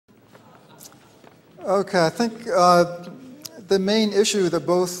Okay, I think the main issue that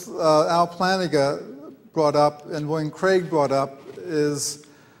both Al Plantinga brought up and William Craig brought up is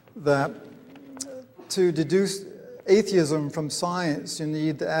that to deduce atheism from science, you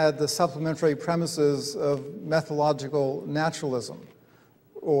need to add the supplementary premises of methodological naturalism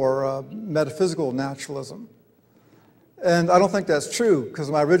or metaphysical naturalism. And I don't think that's true,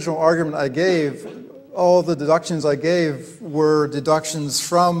 because my original argument I gave, all the deductions I gave were deductions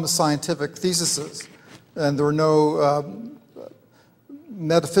from scientific theses, and there were no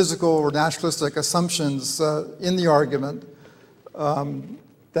metaphysical or naturalistic assumptions in the argument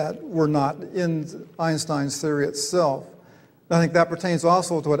that were not in Einstein's theory itself. And I think that pertains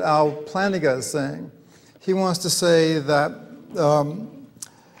also to what Al Plantinga is saying. He wants to say that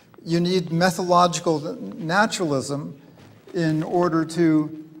you need methodological naturalism in order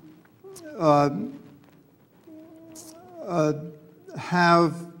to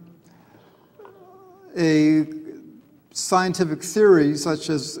have a scientific theory such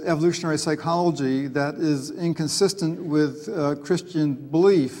as evolutionary psychology that is inconsistent with Christian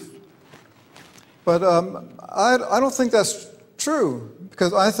belief. But I don't think that's true,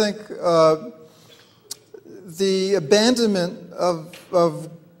 because I think the abandonment of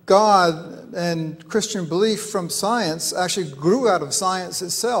God and Christian belief from science actually grew out of science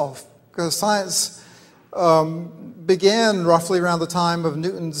itself, because science began roughly around the time of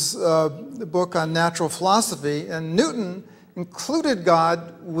Newton's book on natural philosophy, and Newton included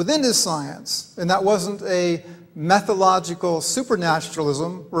God within his science, and that wasn't a methodological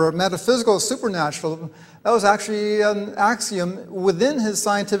supernaturalism or a metaphysical supernaturalism. That was actually an axiom within his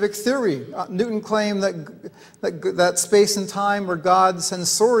scientific theory. Newton claimed that space and time were God's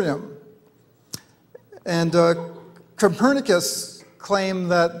sensorium, and Copernicus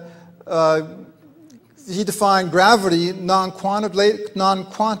claimed that he defined gravity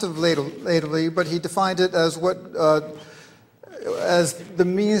non-quantitatively, but he defined it as as the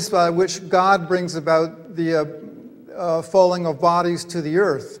means by which God brings about the falling of bodies to the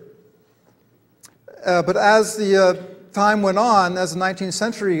earth. But as the time went on, as the 19th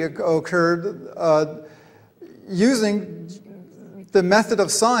century occurred, using the method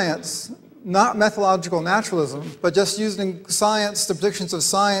of science, not methodological naturalism, but just using science, the predictions of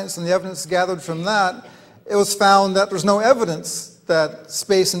science and the evidence gathered from that, it was found that there's no evidence that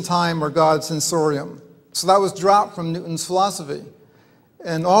space and time are God's sensorium. So that was dropped from Newton's philosophy.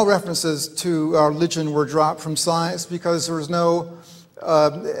 And all references to religion were dropped from science because there was no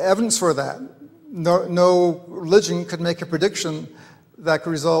evidence for that. No religion could make a prediction that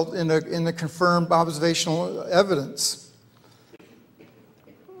could result in a confirmed observational evidence.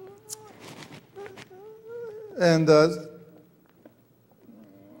 And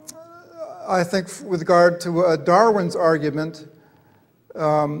I think with regard to Darwin's argument,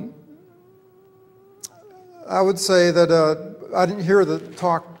 I would say that I didn't hear the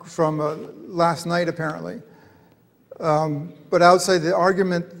talk from last night apparently, but I would say the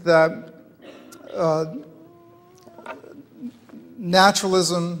argument that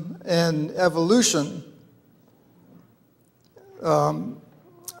naturalism and evolution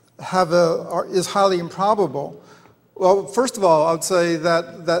is highly improbable. Well, first of all, I would say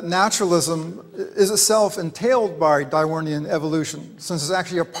that naturalism is itself entailed by Darwinian evolution, since it's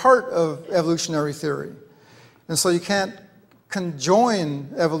actually a part of evolutionary theory. And so you can't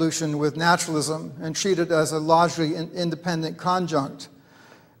conjoin evolution with naturalism and treat it as a logically independent conjunct.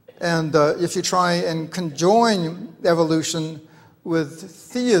 And if you try and conjoin evolution with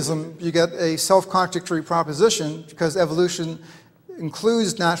theism, you get a self-contradictory proposition, because evolution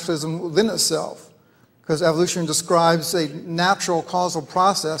includes naturalism within itself, because evolution describes a natural causal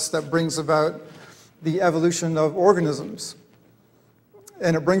process that brings about the evolution of organisms.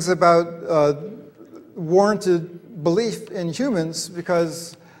 And it brings about warranted belief in humans,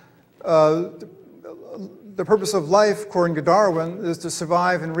 because the purpose of life, according to Darwin, is to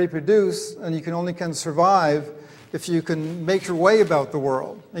survive and reproduce, and you only can survive if you can make your way about the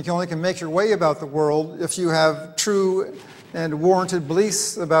world. You only can make your way about the world if you have true and warranted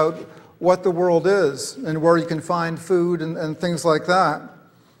beliefs about what the world is and where you can find food and things like that.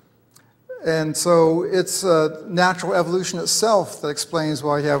 And so it's natural evolution itself that explains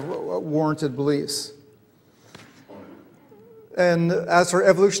why you have warranted beliefs. And as for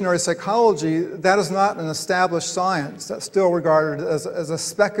evolutionary psychology, that is not an established science. That's still regarded as a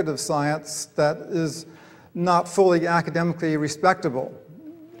speculative science that is not fully academically respectable.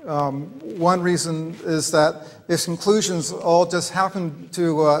 One reason is that its conclusions all just happen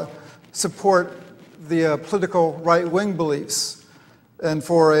to support the political right-wing beliefs. And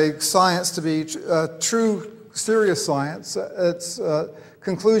for a science to be true, serious science, its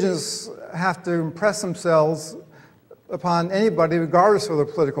conclusions have to impress themselves upon anybody regardless of their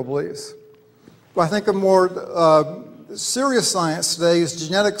political beliefs. But I think a more serious science today is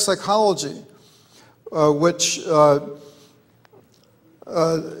genetic psychology, which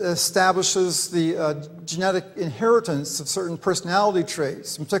establishes the genetic inheritance of certain personality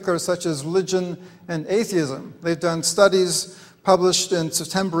traits, in particular such as religion and atheism. They've done studies published in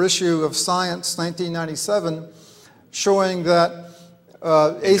September issue of Science 1997 showing that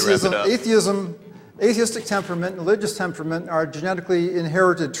atheistic temperament and religious temperament are genetically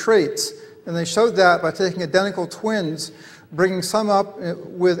inherited traits. And they showed that by taking identical twins, bringing some up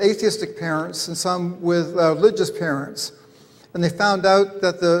with atheistic parents and some with religious parents. And they found out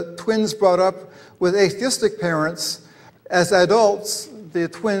that the twins brought up with atheistic parents, as adults, the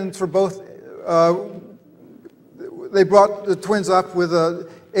twins were both, they brought the twins up with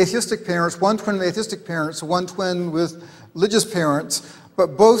atheistic parents, one twin with atheistic parents, one twin with religious parents,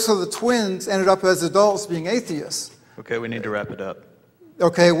 but both of the twins ended up as adults being atheists. Okay, we need to wrap it up.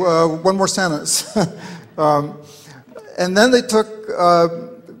 Okay, one more sentence. And then they took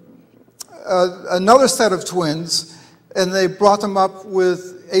another set of twins and they brought them up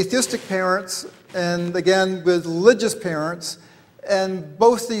with atheistic parents and again with religious parents. And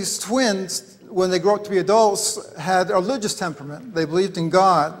both these twins, when they grew up to be adults, had a religious temperament. They believed in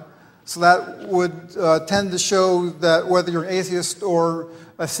God. So that would tend to show that whether you're an atheist or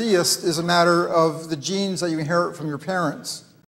a theist is a matter of the genes that you inherit from your parents.